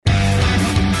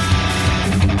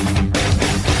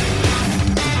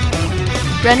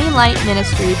Running Light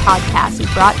Ministry podcast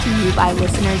is brought to you by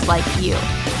listeners like you.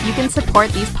 You can support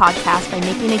these podcasts by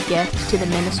making a gift to the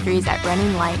ministries at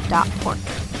runninglight.org.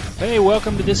 Hey,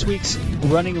 welcome to this week's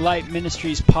Running Light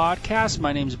Ministries podcast.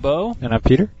 My name's Bo. And I'm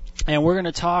Peter. And we're going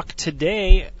to talk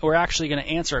today, we're actually going to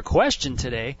answer a question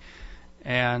today.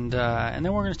 And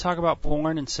then we're going to talk about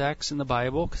porn and sex in the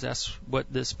Bible, because that's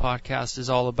what this podcast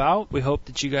is all about. We hope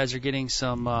that you guys are getting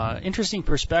some interesting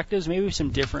perspectives, maybe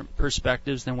some different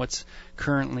perspectives than what's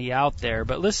currently out there.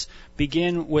 But let's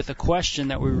begin with a question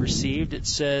that we received. It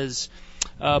says,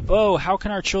 Bo, how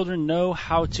can our children know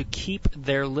how to keep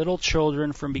their little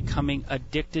children from becoming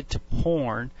addicted to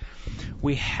porn?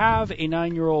 We have a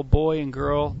 9-year-old boy and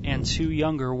girl and 2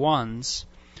 younger ones.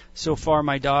 So far,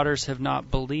 my daughters have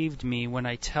not believed me when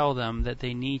I tell them that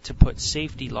they need to put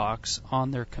safety locks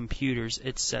on their computers,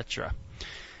 etc.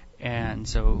 And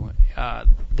so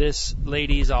this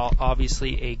lady is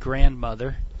obviously a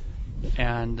grandmother,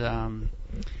 and can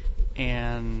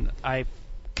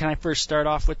I first start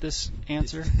off with this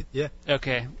answer? Yeah.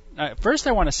 Okay. First,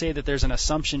 I want to say that there's an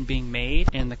assumption being made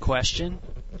in the question,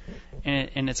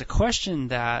 and it's a question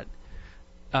that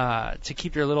to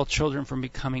keep your little children from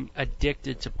becoming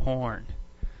addicted to porn.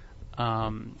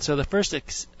 So the first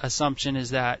assumption is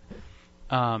that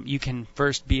you can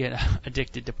first be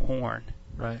addicted to porn.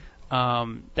 Right.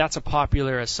 That's a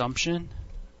popular assumption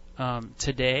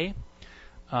today.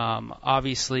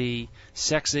 Obviously,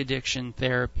 sex addiction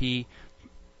therapy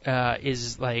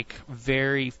is like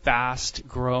very fast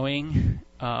growing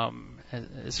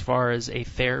as far as a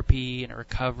therapy and a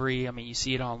recovery. I mean, you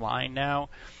see it online now.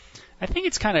 I think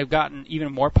it's kind of gotten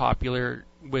even more popular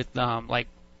with like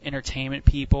entertainment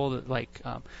people, that like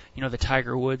the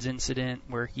Tiger Woods incident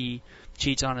where he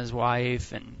cheats on his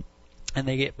wife and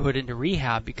they get put into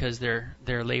rehab because they're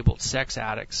labeled sex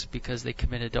addicts because they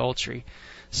commit adultery.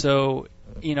 So,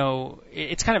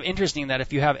 it's kind of interesting that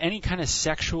if you have any kind of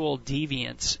sexual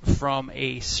deviance from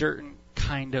a certain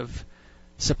kind of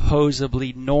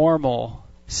supposedly normal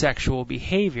sexual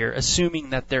behavior,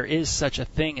 assuming that there is such a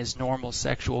thing as normal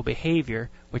sexual behavior,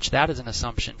 which that is an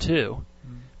assumption too,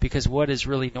 because what is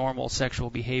really normal sexual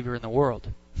behavior in the world?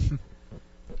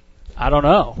 I don't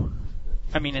know.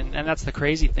 I mean, and that's the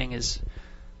crazy thing, is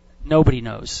nobody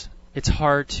knows. It's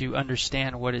hard to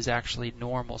understand what is actually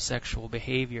normal sexual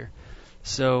behavior.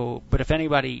 So, but if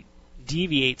anybody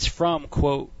deviates from,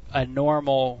 quote, a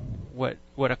normal, what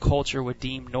a culture would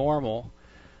deem normal,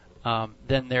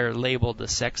 then they're labeled a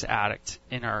sex addict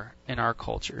in our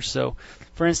culture. So,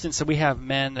 for instance, we have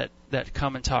men that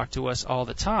come and talk to us all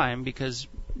the time because,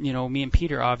 me and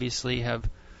Peter obviously have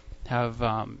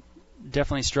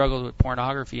definitely struggled with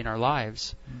pornography in our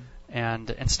lives,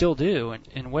 and still do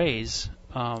in ways,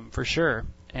 for sure.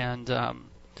 And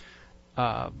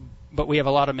but we have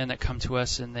a lot of men that come to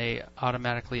us and they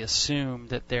automatically assume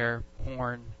that they're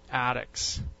porn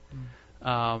addicts.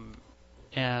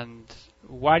 And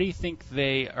why do you think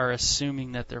they are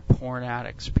assuming that they're porn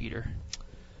addicts, Peter?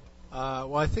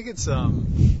 Well, I think it's a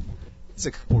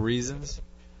couple reasons.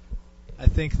 I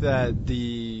think that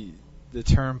the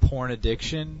term porn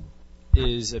addiction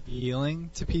is appealing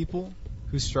to people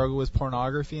who struggle with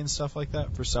pornography and stuff like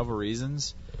that for several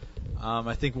reasons.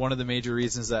 I think one of the major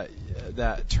reasons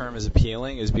that term is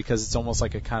appealing is because it's almost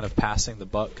like a kind of passing the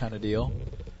buck kind of deal,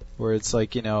 where it's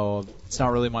like, it's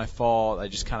not really my fault. I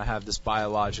just kind of have this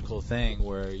biological thing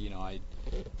where, I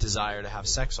desire to have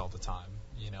sex all the time,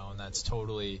 and that's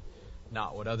totally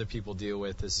not what other people deal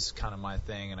with. This is kind of my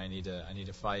thing, and I need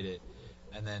to fight it.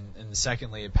 And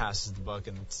secondly, it passes the buck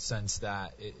in the sense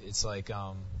that it's like,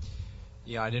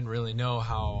 I didn't really know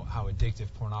how addictive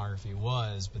pornography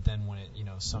was, but then when it,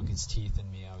 sunk its teeth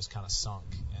in me, I was kind of sunk,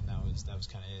 and that was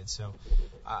kind of it. So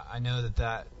I know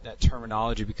that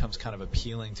terminology becomes kind of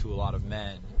appealing to a lot of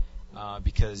men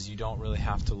because you don't really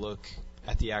have to look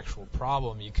at the actual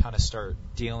problem. You kind of start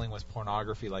dealing with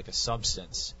pornography like a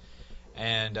substance.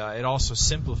 And it also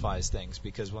simplifies things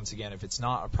because, once again, if it's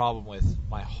not a problem with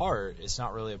my heart, it's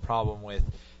not really a problem with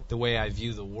the way I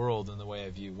view the world and the way I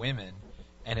view women.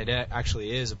 And it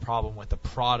actually is a problem with the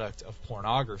product of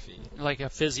pornography. Like a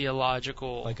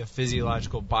physiological,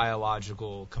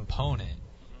 biological component.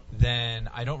 Then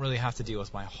I don't really have to deal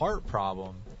with my heart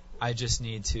problem. I just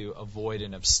need to avoid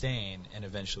and abstain, and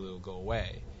eventually it will go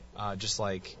away. Just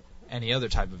like any other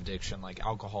type of addiction, like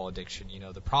alcohol addiction.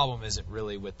 The problem isn't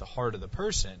really with the heart of the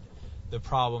person. The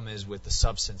problem is with the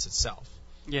substance itself.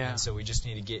 Yeah. And so we just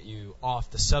need to get you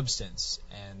off the substance,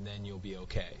 and then you'll be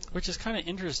okay. Which is kind of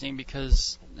interesting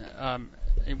because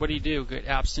what do you do? Get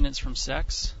abstinence from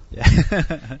sex? Yeah.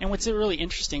 And what's really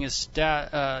interesting is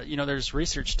that, there's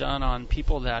research done on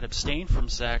people that abstain from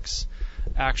sex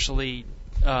actually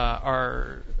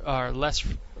are less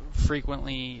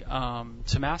frequently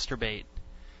to masturbate,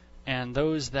 and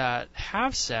those that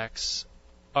have sex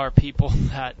are people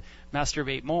that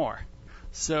masturbate more.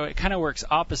 So it kind of works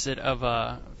opposite of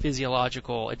a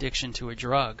physiological addiction to a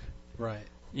drug. Right.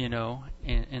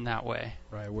 In that way.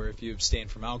 Right, where if you abstain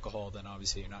from alcohol, then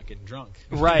obviously you're not getting drunk.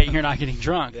 Right, you're not getting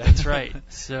drunk. Yeah. That's right.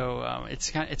 So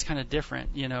it's kind of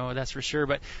different, that's for sure.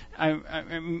 But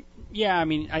I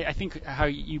think how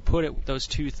you put it, those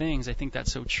two things, I think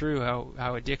that's so true.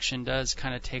 How addiction does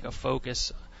kind of take a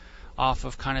focus off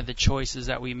of kind of the choices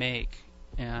that we make,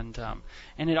 and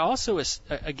it also is,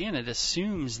 again, it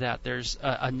assumes that there's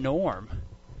a norm.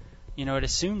 It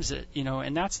assumes that,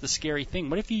 and that's the scary thing.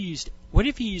 What if you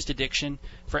used addiction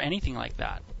for anything like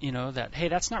that? That, hey,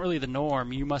 that's not really the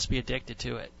norm. You must be addicted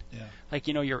to it. Yeah. Like,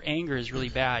 your anger is really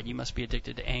bad. You must be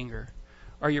addicted to anger.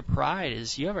 Or your pride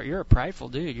is, you're a prideful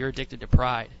dude. You're addicted to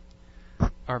pride.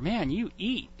 Or, man, you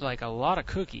eat like a lot of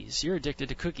cookies. You're addicted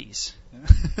to cookies.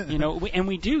 And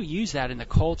we do use that in the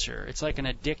culture. It's like an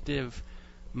addictive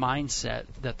mindset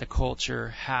that the culture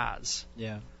has.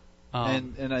 Yeah.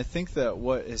 And I think that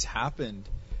what has happened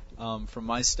from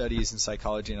my studies in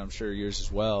psychology, and I'm sure yours as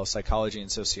well, psychology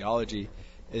and sociology,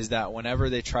 is that whenever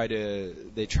they try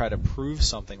to prove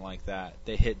something like that,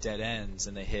 they hit dead ends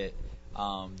and they hit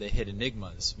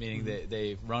enigmas, meaning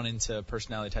they run into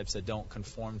personality types that don't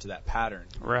conform to that pattern.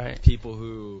 Right. People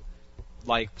who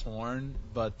like porn,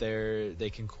 but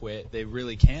they can quit. They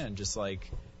really can just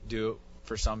like do it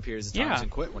for some periods of time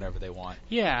and quit whenever they want.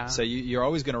 Yeah. So you're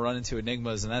always going to run into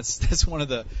enigmas, and that's one of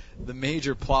the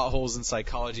major plot holes in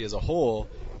psychology as a whole,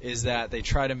 is that they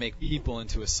try to make people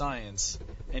into a science,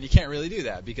 and you can't really do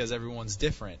that because everyone's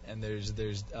different, and there's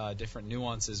different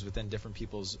nuances within different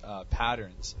people's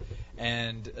patterns.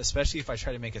 And especially if I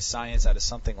try to make a science out of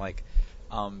something like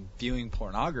viewing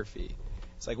pornography,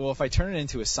 it's like, well, if I turn it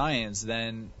into a science,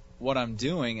 then what I'm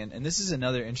doing, and this is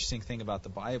another interesting thing about the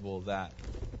Bible that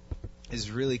is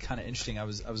really kind of interesting. I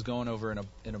was going over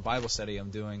in a Bible study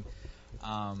I'm doing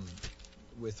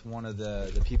with one of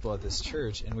the people at this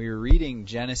church, and we were reading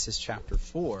Genesis chapter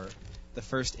 4, the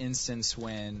first instance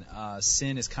when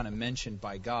sin is kind of mentioned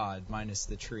by God, minus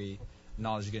the tree,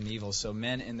 knowledge of good and evil. So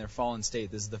men in their fallen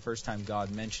state, this is the first time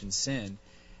God mentions sin.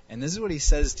 And this is what he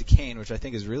says to Cain, which I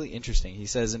think is really interesting. He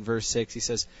says in verse 6, he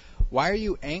says, "Why are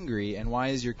you angry, and why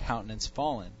is your countenance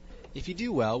fallen? If you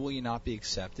do well, will you not be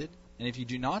accepted? And if you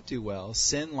do not do well,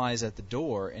 sin lies at the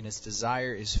door, and its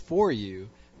desire is for you,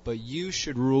 but you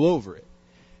should rule over it."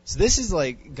 So this is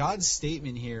like God's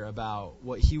statement here about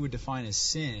what he would define as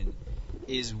sin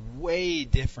is way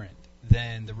different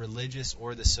than the religious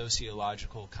or the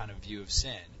sociological kind of view of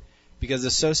sin. Because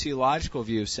the sociological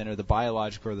view of sin, or the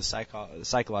biological or the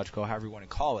psychological, however you want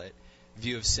to call it,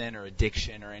 view of sin or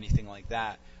addiction or anything like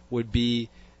that, would be,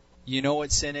 you know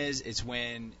what sin is? It's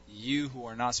when you, who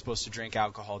are not supposed to drink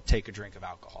alcohol, take a drink of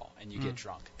alcohol and you get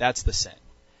drunk. That's the sin.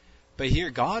 But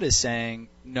here God is saying,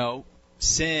 no,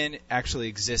 sin actually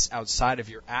exists outside of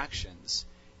your actions.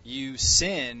 You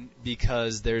sin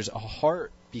because there's a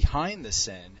heart behind the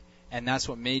sin, and that's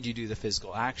what made you do the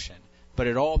physical action. But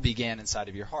it all began inside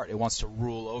of your heart. It wants to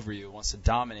rule over you. It wants to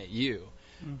dominate you.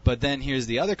 But then here's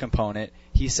the other component.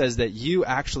 He says that you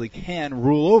actually can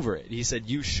rule over it. He said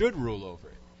you should rule over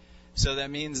it. So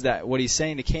that means that what he's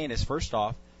saying to Cain is, first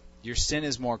off, your sin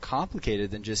is more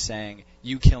complicated than just saying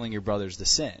you killing your brother's the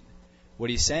sin. What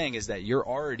he's saying is that you're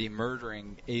already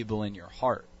murdering Abel in your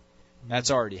heart.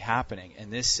 That's already happening,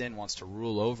 and this sin wants to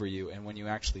rule over you, and when you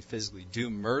actually physically do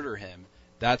murder him,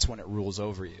 that's when it rules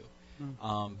over you.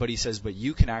 But he says, but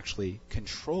you can actually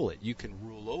control it. You can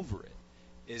rule over it,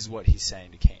 is what he's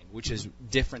saying to Cain, which is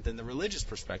different than the religious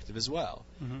perspective as well.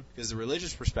 Because the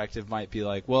religious perspective might be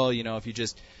like, well, if you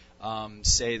just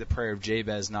say the prayer of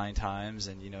Jabez 9 times,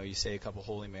 and, you say a couple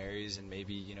Holy Marys, and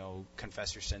maybe,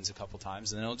 confess your sins a couple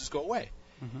times, and then it'll just go away.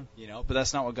 But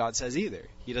that's not what God says either.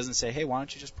 He doesn't say, hey, why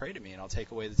don't you just pray to me, and I'll take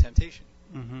away the temptation.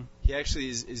 He actually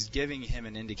is giving him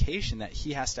an indication that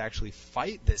he has to actually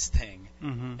fight this thing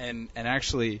and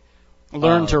actually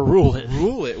learn to rule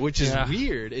it, which is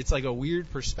weird. It's like a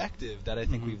weird perspective that I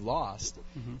think we've lost.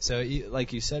 So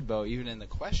like you said, Bo, even in the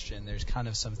question, there's kind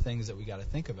of some things that we got to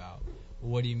think about.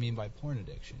 What do you mean by porn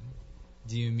addiction?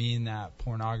 Do you mean that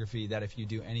pornography, that if you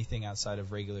do anything outside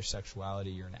of regular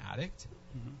sexuality, you're an addict?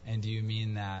 And do you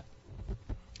mean that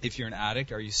if you're an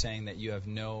addict, are you saying that you have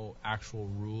no actual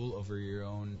rule over your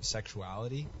own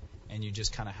sexuality, and you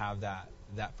just kind of have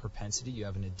that propensity? You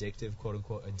have an addictive,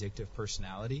 quote-unquote, addictive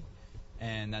personality,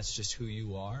 and that's just who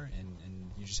you are,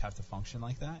 and you just have to function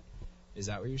like that? Is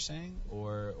that what you're saying?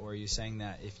 Or are you saying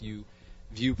that if you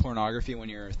view pornography when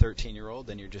you're a 13-year-old,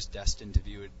 then you're just destined to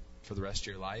view it for the rest of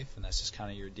your life, and that's just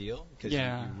kind of your deal because you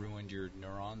ruined your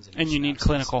neurons. And you need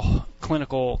clinical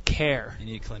care. You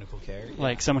need clinical care. Yeah.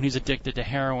 Like someone who's addicted to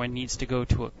heroin needs to go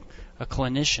to a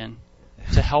clinician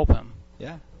to help him.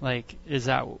 Yeah. Like, is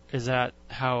that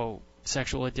how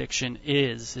sexual addiction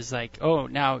is? Is like, oh,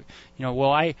 now,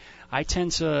 well, I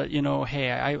tend to,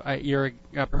 hey, you're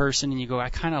a person and you go, I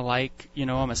kind of like,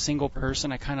 I'm a single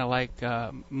person. I kind of like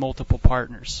multiple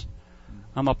partners.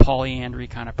 I'm a polyandry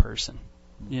kind of person,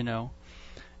 and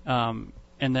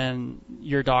then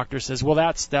your doctor says, well,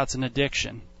 that's an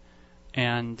addiction,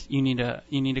 and you need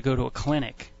to go to a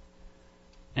clinic,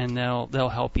 and they'll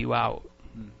help you out.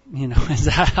 Is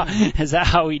that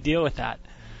how we deal with that?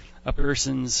 A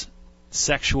person's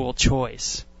sexual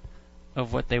choice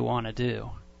of what they want to do.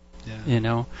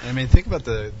 Yeah. I mean, think about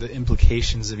the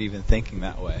implications of even thinking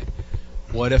that way.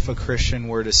 What if a Christian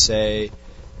were to say,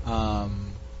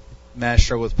 "Man, I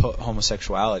struggle with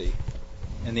homosexuality,"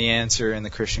 and the answer in the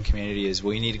Christian community is,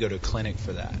 "Well, you need to go to a clinic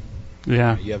for that.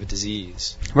 Yeah, you have a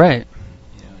disease." Right.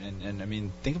 And I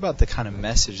mean, think about the kind of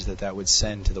message that would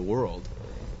send to the world.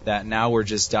 That now we're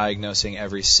just diagnosing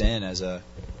every sin as a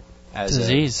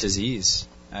disease,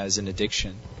 as an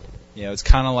addiction. It's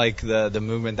kind of like the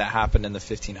movement that happened in the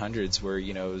 1500s where,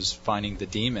 it was finding the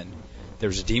demon. There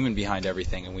was a demon behind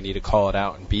everything, and we need to call it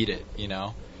out and beat it,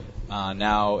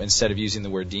 Now, instead of using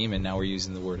the word demon, now we're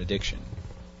using the word addiction,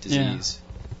 disease.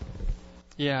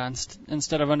 Yeah,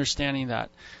 instead of understanding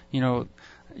that,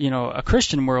 a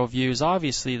Christian worldview is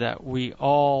obviously that we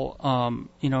all,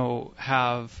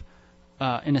 have,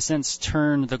 in a sense,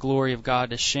 turned the glory of God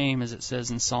to shame, as it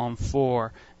says in Psalm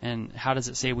 4. And how does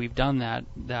it say we've done that?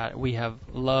 That we have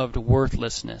loved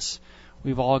worthlessness.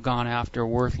 We've all gone after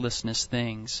worthlessness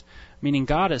things. Meaning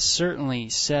God has certainly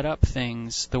set up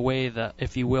things the way that,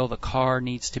 if you will, the car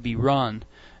needs to be run,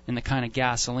 and the kind of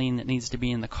gasoline that needs to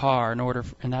be in the car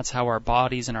and that's how our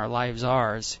bodies and our lives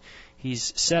are.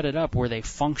 He's set it up where they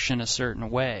function a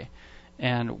certain way.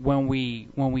 And when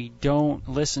we don't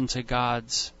listen to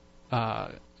God's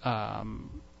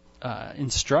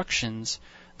instructions,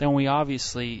 then we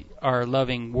obviously are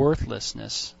loving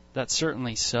worthlessness. That's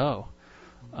certainly so.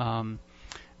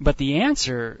 But the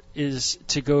answer is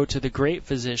to go to the great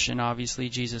physician, obviously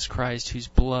Jesus Christ, whose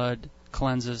blood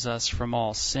cleanses us from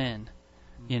all sin.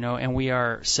 And we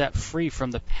are set free from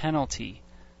the penalty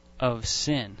of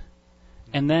sin.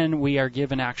 And then we are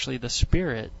given actually the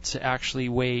Spirit to actually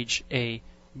wage a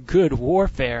good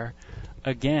warfare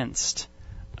against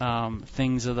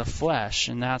things of the flesh.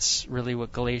 And that's really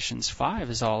what Galatians 5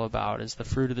 is all about, is the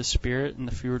fruit of the Spirit and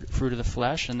the fruit of the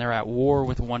flesh, and they're at war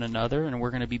with one another, and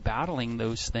we're going to be battling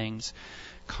those things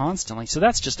constantly. So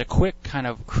that's just a quick kind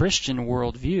of Christian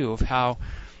worldview of how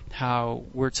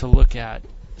we're to look at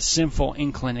sinful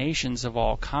inclinations of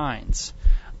all kinds.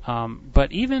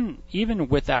 But even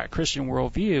with that Christian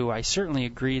worldview, I certainly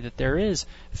agree that there is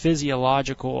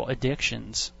physiological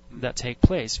addictions that take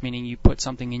place, meaning you put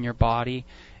something in your body,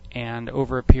 and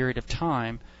over a period of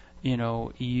time,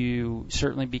 you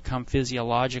certainly become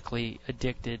physiologically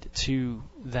addicted to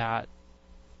that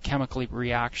chemical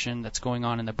reaction that's going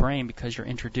on in the brain because you're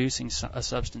introducing a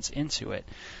substance into it.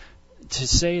 To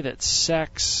say that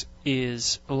sex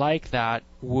is like that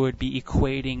would be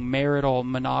equating marital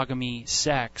monogamy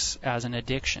sex as an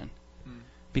addiction,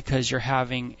 because you're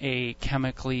having a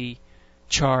chemically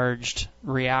charged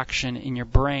reaction in your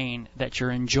brain that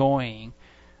you're enjoying,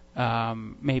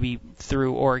 maybe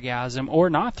through orgasm or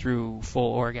not through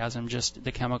full orgasm, just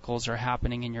the chemicals are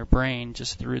happening in your brain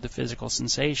just through the physical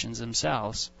sensations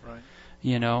themselves. Right.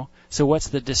 So what's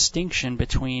the distinction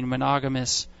between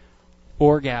monogamous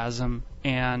orgasm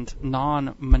and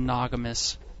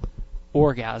non-monogamous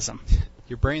orgasm?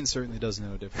 Your brain certainly doesn't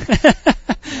know difference.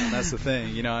 That's the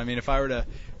thing. I mean, if I were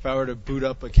to boot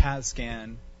up a CAT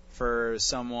scan for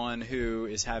someone who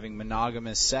is having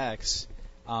monogamous sex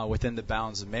within the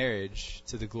bounds of marriage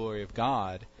to the glory of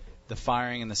God, the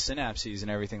firing and the synapses and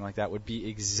everything like that would be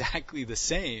exactly the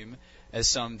same as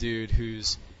some dude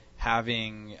who's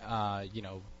having,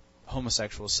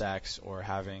 homosexual sex or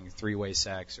having three-way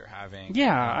sex or having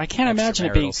I can't imagine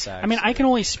it being sex. I mean, I can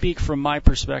only speak from my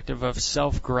perspective of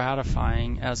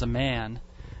self-gratifying as a man,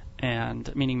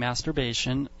 and meaning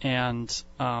masturbation, and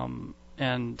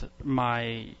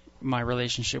my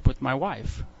relationship with my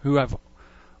wife, who I've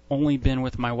only been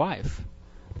with my wife,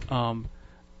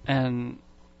 and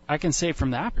I can say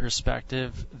from that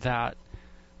perspective that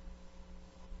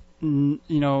 9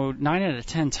 out of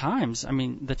 10 times, I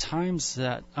mean, the times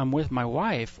that I'm with my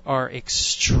wife are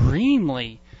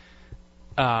extremely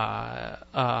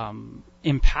impactful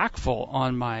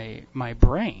on my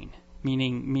brain.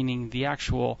 meaning the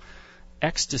actual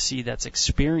ecstasy that's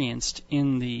experienced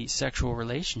in the sexual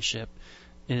relationship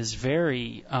is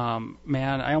very,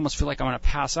 man, I almost feel like I'm going to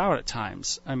pass out at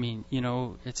times. I mean,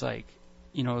 it's like,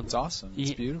 It's awesome.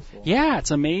 It's beautiful. Yeah,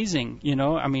 it's amazing.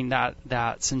 I mean,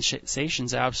 that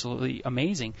sensation's absolutely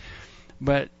amazing.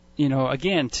 But,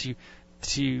 again, to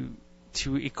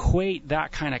equate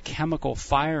that kind of chemical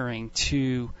firing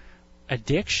to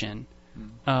addiction,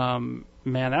 man,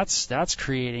 that's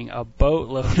creating a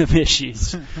boatload of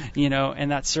issues,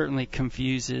 and that certainly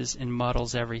confuses and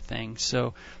muddles everything.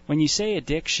 So when you say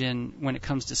addiction, when it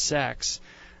comes to sex,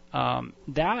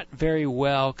 that very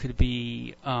well could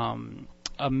be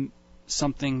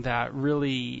something that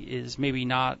really is maybe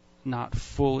not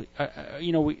fully.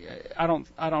 I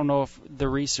don't know if the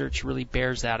research really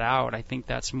bears that out. I think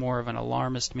that's more of an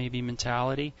alarmist maybe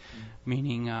mentality,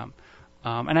 meaning.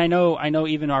 And I know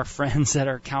even our friends that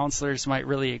are counselors might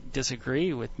really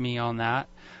disagree with me on that.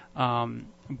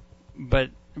 But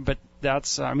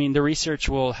that's, the research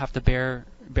will have to bear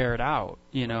it out,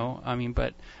 I mean,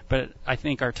 but I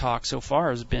think our talk so far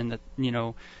has been that,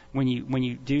 when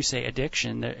you do say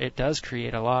addiction, it does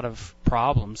create a lot of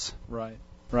problems. Right.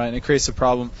 And it creates a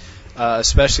problem,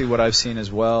 especially what I've seen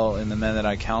as well in the men that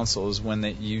I counsel is when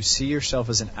you see yourself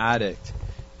as an addict,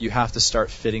 you have to start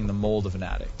fitting the mold of an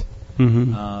addict.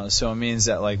 Mm-hmm. So it means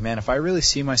that, like, man, if I really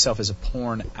see myself as a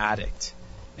porn addict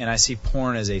and I see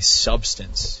porn as a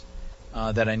substance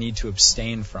that I need to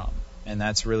abstain from, and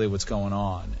that's really what's going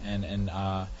on, and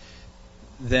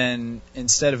then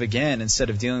instead of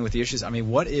dealing with the issues,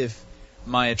 what if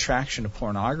my attraction to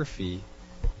pornography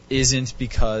isn't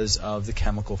because of the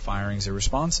chemical firings or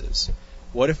responses?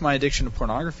 What if my addiction to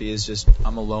pornography is just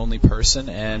I'm a lonely person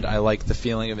and I like the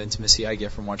feeling of intimacy I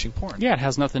get from watching porn? Yeah, it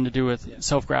has nothing to do with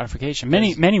self-gratification.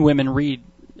 Many women read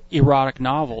erotic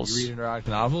novels. You read erotic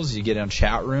novels, you get on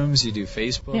chat rooms, you do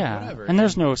Facebook, whatever. And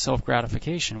there's no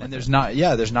self-gratification. And there's not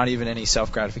even any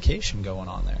self-gratification going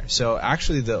on there. So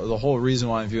actually the whole reason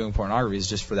why I'm viewing pornography is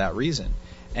just for that reason.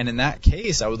 And in that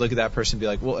case, I would look at that person and be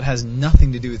like, well, it has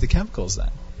nothing to do with the chemicals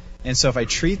then. And so if I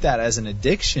treat that as an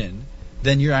addiction,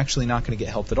 then you're actually not going to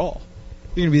get helped at all.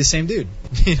 You're going to be the same dude.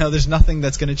 There's nothing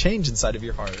that's going to change inside of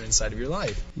your heart or inside of your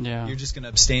life. Yeah. You're just going to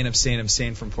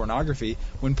abstain from pornography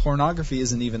when pornography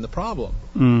isn't even the problem.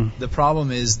 The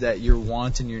problem is that your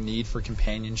want and your need for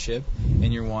companionship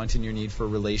and your want and your need for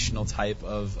relational type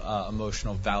of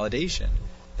emotional validation.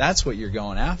 That's what you're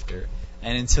going after.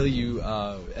 And until you,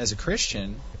 as a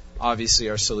Christian, obviously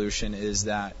our solution is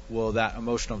that, that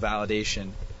emotional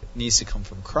validation needs to come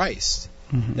from Christ.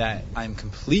 Mm-hmm. That I'm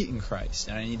complete in Christ,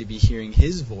 and I need to be hearing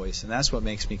His voice, and that's what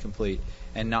makes me complete,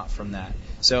 and not from that.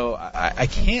 So I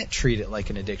can't treat it like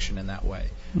an addiction in that way.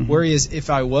 Mm-hmm. Whereas if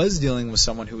I was dealing with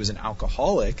someone who was an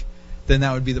alcoholic, then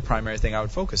that would be the primary thing I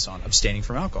would focus on, abstaining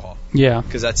from alcohol. Yeah.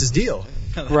 Because that's his deal.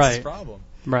 That's his problem.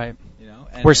 Right.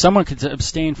 And where someone could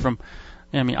abstain from,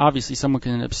 obviously someone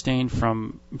can abstain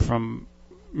from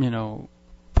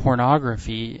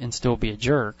pornography and still be a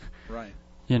jerk. Right.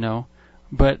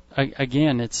 But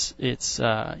again, it's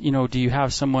do you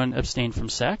have someone abstain from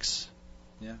sex?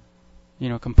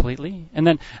 Yeah. Completely. And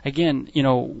then again,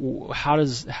 how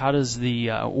does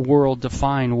the world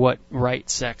define what right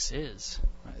sex is?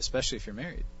 Right, especially if you're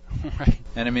married. Right.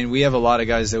 And we have a lot of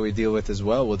guys that we deal with as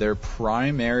well, where their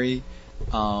primary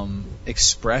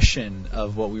expression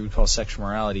of what we would call sexual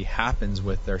morality happens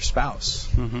with their spouse.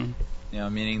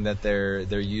 Mm-hmm. Meaning that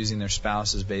they're using their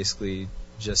spouse as basically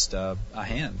just a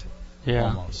hand. Yeah.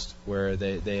 Almost, where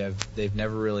they've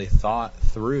never really thought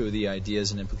through the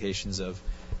ideas and implications of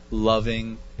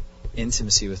loving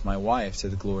intimacy with my wife to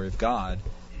the glory of God,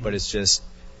 but it's just,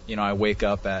 I wake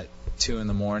up at 2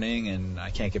 a.m. and I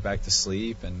can't get back to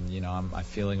sleep, and I'm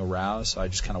feeling aroused, so I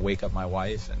just kind of wake up my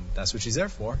wife, and that's what she's there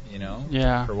for,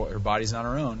 Yeah. Her body's not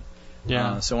her own.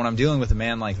 Yeah. So when I'm dealing with a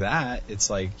man like that, it's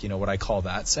like, would I call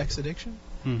that sex addiction?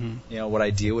 Mm-hmm. Would I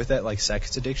deal with that like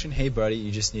sex addiction? Hey, buddy,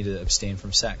 you just need to abstain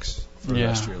from sex for the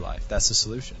rest of your life. That's the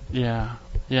solution. Yeah,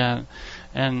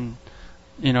 and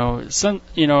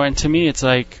and to me, it's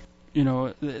like,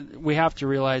 we have to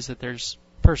realize that there's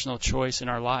personal choice in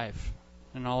our life,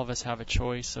 and all of us have a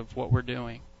choice of what we're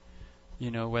doing.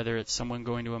 Whether it's someone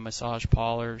going to a massage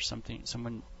parlor or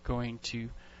someone going to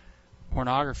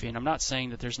pornography, and I'm not saying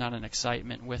that there's not an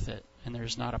excitement with it, and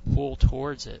there's not a pull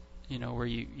towards it. Where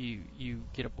you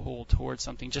get a pull towards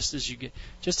something, just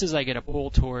as I get a pull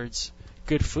towards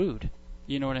good food.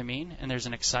 You know what I mean? And there's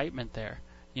an excitement there.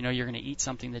 You're going to eat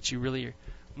something that you really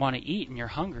want to eat, and you're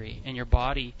hungry, and your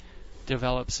body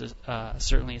develops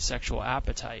certainly a sexual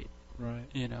appetite. Right.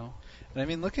 And I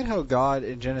mean, look at how God,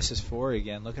 in Genesis 4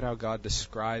 again, look at how God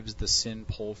describes the sin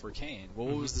pull for Cain. Well,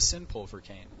 what was the sin pull for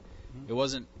Cain? It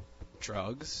wasn't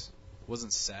drugs. It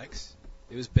wasn't sex.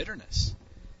 It was bitterness.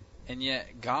 And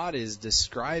yet God is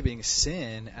describing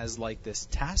sin as like this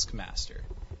taskmaster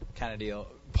kind of deal.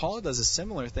 Paul does a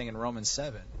similar thing in Romans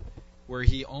 7, where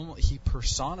he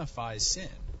personifies sin,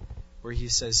 where he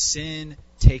says, sin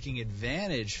taking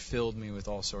advantage filled me with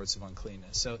all sorts of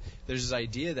uncleanness. So there's this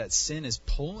idea that sin is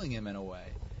pulling him in a way.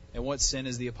 And what sin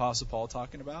is the Apostle Paul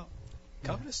talking about?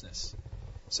 Covetousness.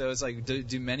 So it's like,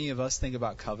 do many of us think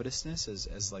about covetousness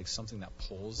as like something that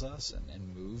pulls us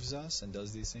and moves us and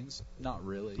does these things? Not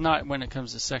really. Not when it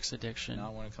comes to sex addiction.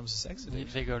 Not when it comes to sex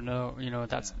addiction. They go, no,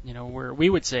 that's, where we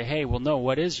would say, hey, well, no,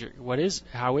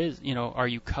 how is, are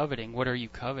you coveting? What are you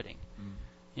coveting?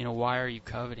 Why are you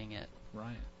coveting it?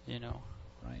 Right.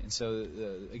 Right. And so,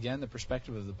 again, the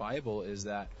perspective of the Bible is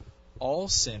that all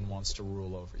sin wants to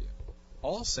rule over you.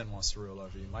 All sin wants to rule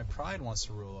over you. My pride wants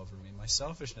to rule over me. My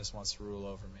selfishness wants to rule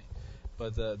over me.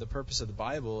 But the purpose of the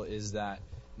Bible is that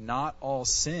not all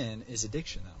sin is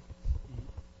addiction, though.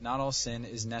 Not all sin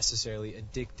is necessarily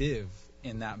addictive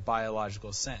in that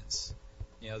biological sense.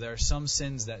 There are some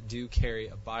sins that do carry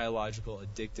a biological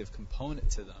addictive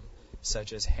component to them,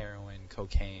 such as heroin,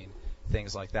 cocaine,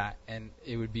 things like that. And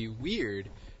it would be weird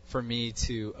for me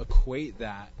to equate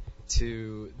that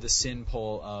to the sin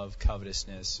pull of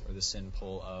covetousness or the sin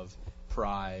pull of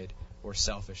pride or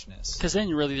selfishness. Because then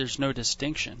really there's no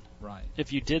distinction. Right.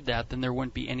 If you did that, then there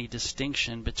wouldn't be any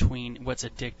distinction between what's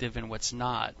addictive and what's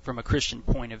not from a Christian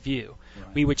point of view.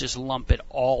 Right. We would just lump it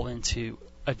all into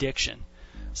addiction.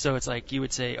 So it's like you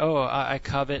would say, I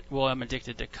covet, well, I'm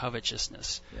addicted to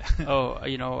covetousness. Yeah.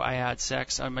 I had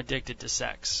sex, I'm addicted to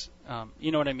sex.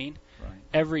 You know what I mean? Right.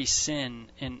 Every sin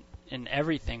in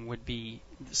everything would be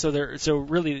so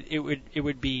really it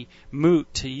would be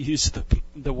moot to use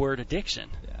the word addiction.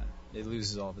 Yeah, it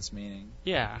loses all of its meaning.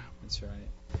 Yeah, that's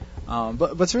right.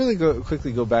 But to really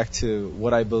quickly go back to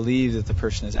what I believe that the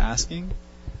person is asking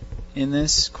in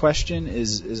this question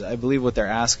is I believe what they're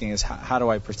asking is how do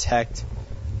I protect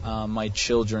my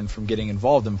children from getting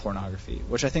involved in pornography,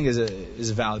 which I think is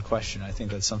a valid question. I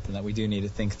think that's something that we do need to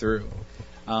think through.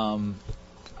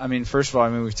 First of all,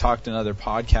 we've talked in other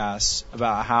podcasts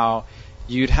about how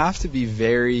you'd have to be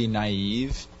very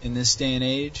naive in this day and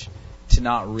age to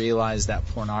not realize that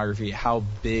pornography, how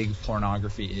big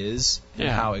pornography is, and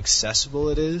how accessible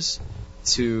it is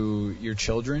to your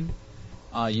children.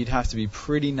 You'd have to be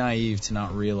pretty naive to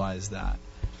not realize that.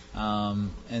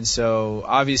 And so,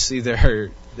 obviously, there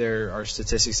are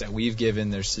statistics that we've given.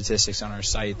 There's statistics on our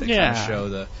site that kind of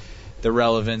show the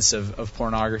relevance of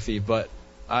pornography. But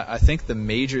I think the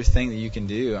major thing that you can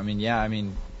do,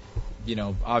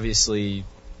 obviously,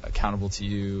 Accountable to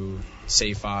You,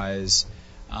 Safe Eyes,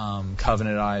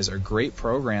 Covenant Eyes are great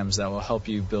programs that will help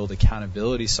you build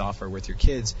accountability software with your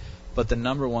kids. But the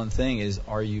number one thing is,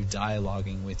 are you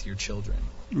dialoguing with your children?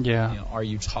 Yeah. Are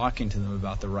you talking to them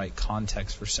about the right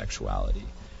context for sexuality?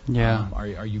 Yeah.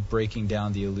 Are you breaking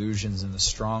down the illusions and the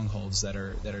strongholds that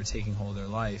are taking hold of their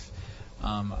life?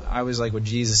 I always like what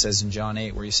Jesus says in John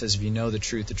 8, where he says, if you know the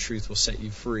truth will set you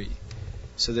free.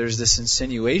 So there's this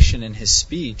insinuation in his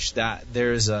speech that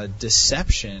there's a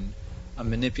deception, a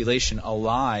manipulation, a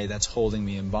lie that's holding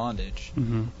me in bondage.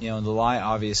 Mm-hmm. And the lie,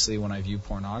 obviously, when I view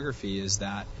pornography, is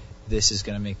that this is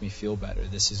going to make me feel better.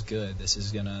 This is good. This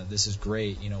is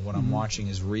great. What I'm watching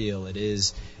is real.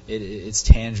 It's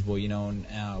tangible. And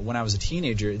when I was a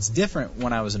teenager, it's different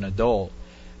when I was an adult.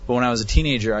 But when I was a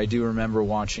teenager, I do remember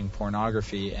watching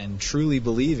pornography and truly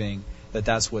believing that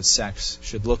that's what sex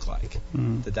should look like.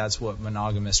 Mm-hmm. That's what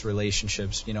monogamous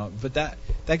relationships, But that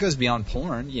goes beyond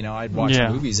porn. I'd watch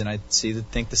movies and I'd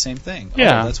think the same thing.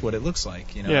 Yeah. Oh, that's what it looks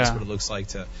like. That's what it looks like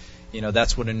to.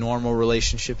 That's what a normal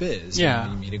relationship is. Yeah.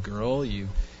 You meet a girl, you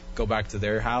go back to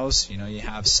their house, you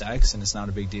have sex, and it's not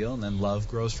a big deal, and then love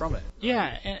grows from it. Yeah,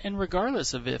 and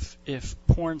regardless of if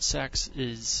porn sex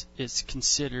is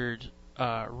considered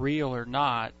real or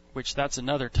not, which that's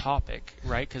another topic,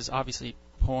 right? Because obviously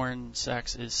porn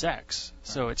sex is sex,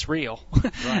 so it's real.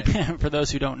 Right. For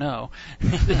those who don't know,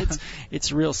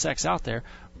 it's real sex out there.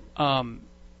 The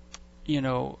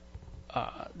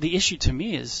issue to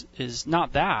me is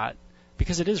not that,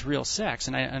 because it is real sex,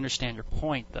 and I understand your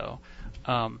point though.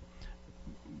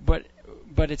 But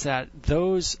it's that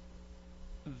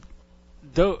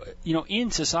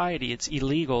in society it's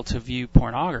illegal to view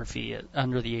pornography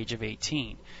under the age of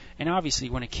 18, and obviously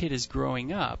when a kid is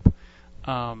growing up,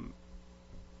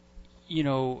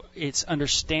 it's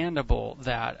understandable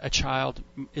that a child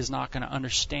is not going to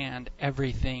understand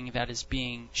everything that is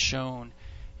being shown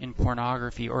in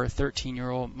pornography, or a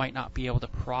 13-year-old might not be able to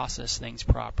process things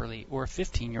properly, or a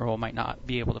 15-year-old might not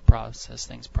be able to process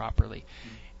things properly,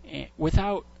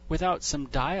 without some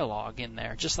dialogue in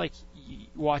there. Just like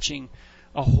watching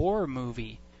a horror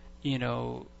movie,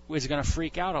 is going to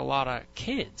freak out a lot of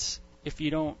kids if you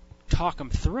don't talk them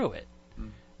through it.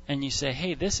 And you say,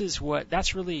 hey, this is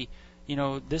really,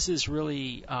 this is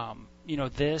really,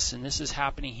 this, and this is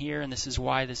happening here, and this is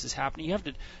why this is happening.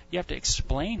 You have to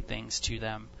explain things to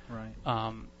them,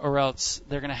 right? Or else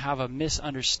they're going to have a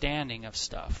misunderstanding of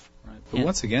stuff. Right. But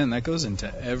once again, that goes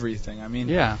into everything. I mean,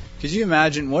 yeah. Could you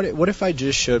imagine what if I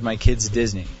just showed my kids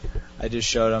Disney? I just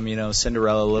showed them,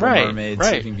 Cinderella, Little Mermaid,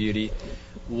 Sleeping Beauty.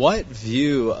 What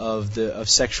view of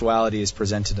sexuality is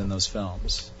presented in those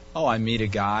films? Oh, I meet a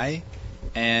guy,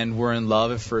 and we're in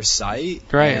love at first sight.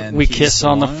 Right. And we kiss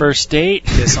on the first date.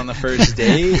 Kiss on the first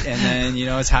date, and then,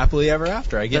 it's happily ever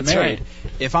after. I get married. Right.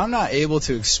 If I'm not able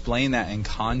to explain that in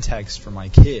context for my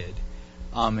kid,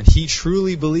 and he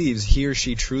or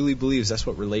she truly believes that's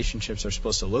what relationships are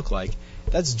supposed to look like,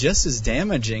 that's just as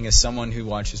damaging as someone who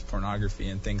watches pornography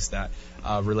and thinks that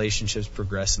relationships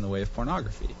progress in the way of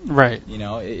pornography. Right.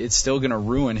 It's still going to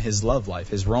ruin his love life,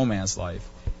 his romance life,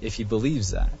 if he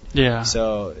believes that. Yeah.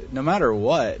 So no matter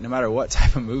what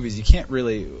type of movies, you can't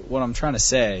really, what I'm trying to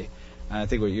say, and I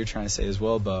think what you're trying to say as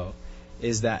well, Bo,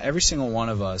 is that every single one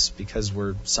of us, because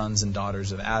we're sons and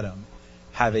daughters of Adam,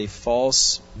 have a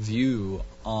false view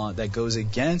that goes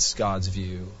against God's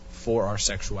view for our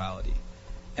sexuality.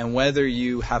 And whether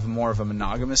you have more of a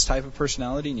monogamous type of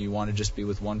personality and you want to just be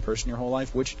with one person your whole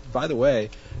life, which, by the way,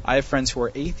 I have friends who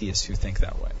are atheists who think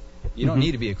that way. You don't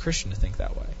need to be a Christian to think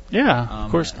that way. Yeah,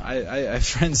 of course not. I have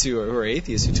friends who are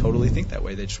atheists who totally think that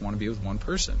way. They just want to be with one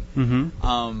person.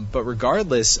 Mm-hmm. But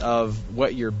regardless of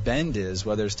what your bend is,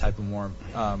 whether it's type of more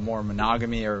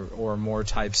monogamy or more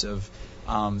types of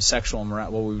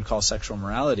what we would call sexual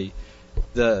morality,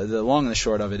 the long and the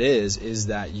short of it is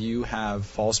that you have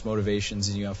false motivations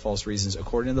and you have false reasons.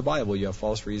 According to the Bible, you have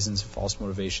false reasons, false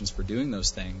motivations for doing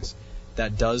those things.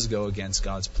 That does go against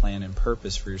God's plan and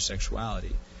purpose for your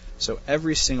sexuality. So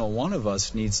every single one of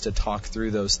us needs to talk through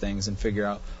those things and figure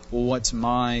out, well, what's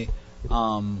my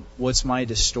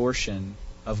distortion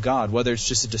of God? Whether it's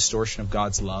just a distortion of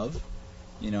God's love,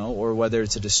 or whether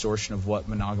it's a distortion of what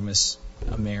monogamous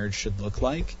a marriage should look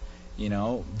like,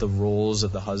 the roles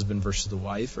of the husband versus the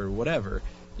wife, or whatever.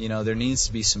 There needs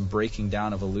to be some breaking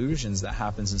down of illusions that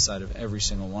happens inside of every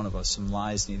single one of us. Some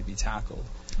lies need to be tackled.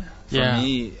 For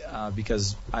me,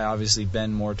 because I obviously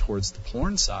bend more towards the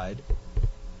porn side,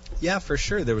 yeah, for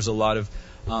sure, there was a lot of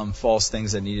false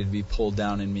things that needed to be pulled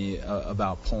down in me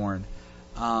about porn,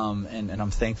 and I'm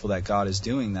thankful that God is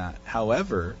doing that.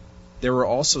 However, there were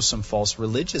also some false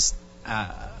religious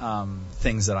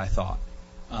things that I thought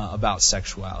about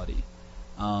sexuality.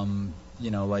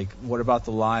 Like, what about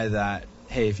the lie that,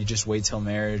 hey, if you just wait till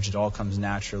marriage, it all comes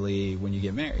naturally when you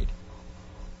get married?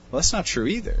 Well, that's not true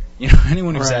either.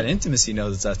 Anyone who's had intimacy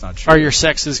knows that's not true. Or your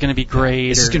sex is going to be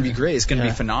great. It's going to be great. It's going to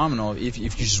be phenomenal if you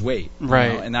just wait.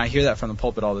 Right. And I hear that from the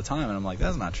pulpit all the time, and I'm like,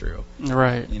 that's not true.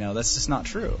 Right. That's just not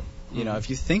true. If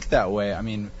you think that way,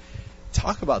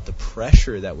 talk about the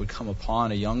pressure that would come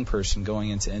upon a young person going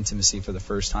into intimacy for the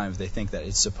first time if they think that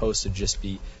it's supposed to just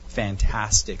be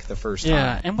fantastic the first time.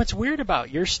 Yeah, and what's weird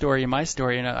about your story and my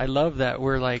story, and I love that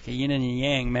we're like a yin and a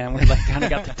yang, man. We're like kind of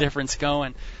got the difference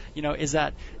going. Is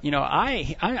that,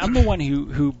 I'm the one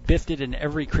who biffed it in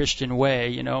every Christian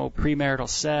way, premarital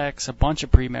sex, a bunch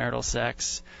of premarital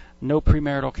sex, no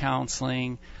premarital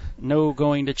counseling, no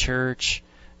going to church,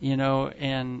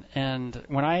 and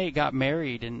when I got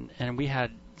married and we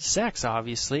had sex,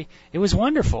 obviously, it was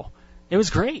wonderful. It was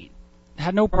great.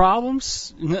 Had no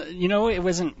problems. It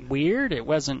wasn't weird. It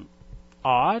wasn't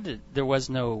odd. There was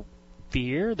no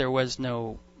fear. There was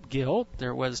no guilt.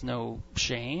 There was no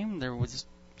shame. There was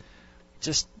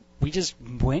we just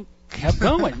kept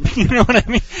going. You know what I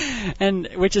mean? And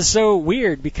which is so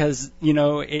weird because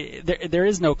there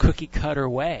is no cookie cutter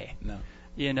way. No.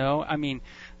 And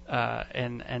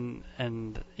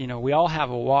we all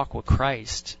have a walk with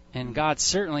Christ, and God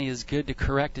certainly is good to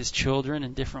correct His children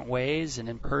in different ways and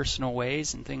in personal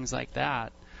ways and things like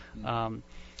that.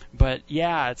 But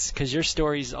yeah, it's because your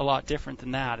story's a lot different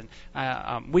than that,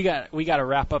 and we got to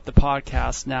wrap up the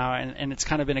podcast now, and it's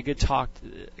kind of been a good talk,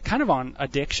 kind of on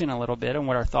addiction a little bit, and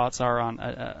what our thoughts are on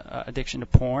addiction to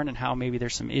porn and how maybe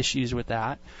there's some issues with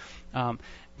that.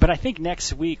 But I think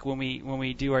next week when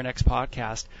we do our next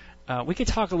podcast, we could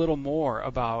talk a little more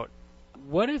about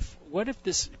what if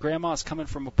this grandma's coming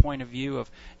from a point of view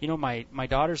of my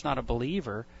daughter's not a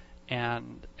believer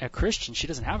and a Christian. She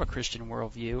doesn't have a Christian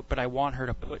worldview, but I want her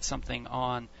to put something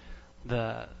on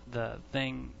the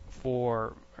thing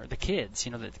for the kids,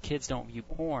 that the kids don't view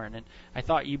porn. And I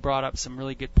thought you brought up some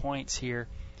really good points here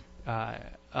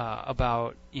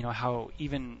about how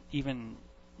even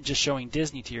just showing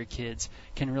Disney to your kids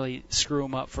can really screw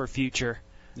them up for a future,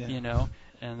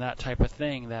 and that type of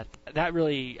thing. That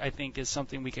really, I think, is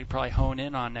something we could probably hone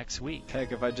in on next week.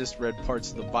 Heck, if I just read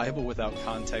parts of the Bible without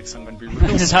context, I'm going to be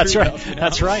real That's screwed right. up,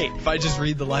 That's right. If I just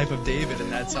read the life of David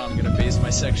and that's how I'm going to base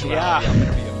my sexuality, I'm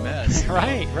going to be a mess.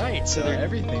 Right. So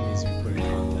everything needs to be put in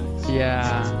context.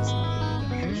 Yeah. So it's not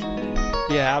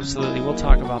beneficial. Yeah, absolutely. We'll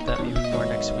talk about that maybe more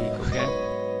next week, okay?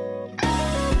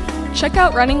 Check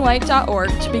out runninglight.org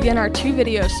to begin our 2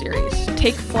 video series,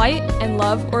 Take Flight and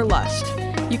Love or Lust.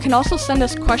 You can also send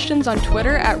us questions on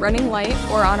Twitter at Running Light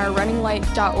or on our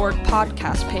runninglight.org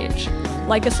podcast page.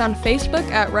 Like us on Facebook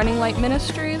at Running Light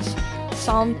Ministries,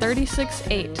 Psalm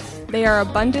 36:8. They are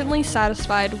abundantly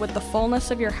satisfied with the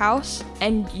fullness of your house,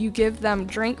 and you give them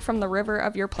drink from the river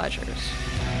of your pleasures.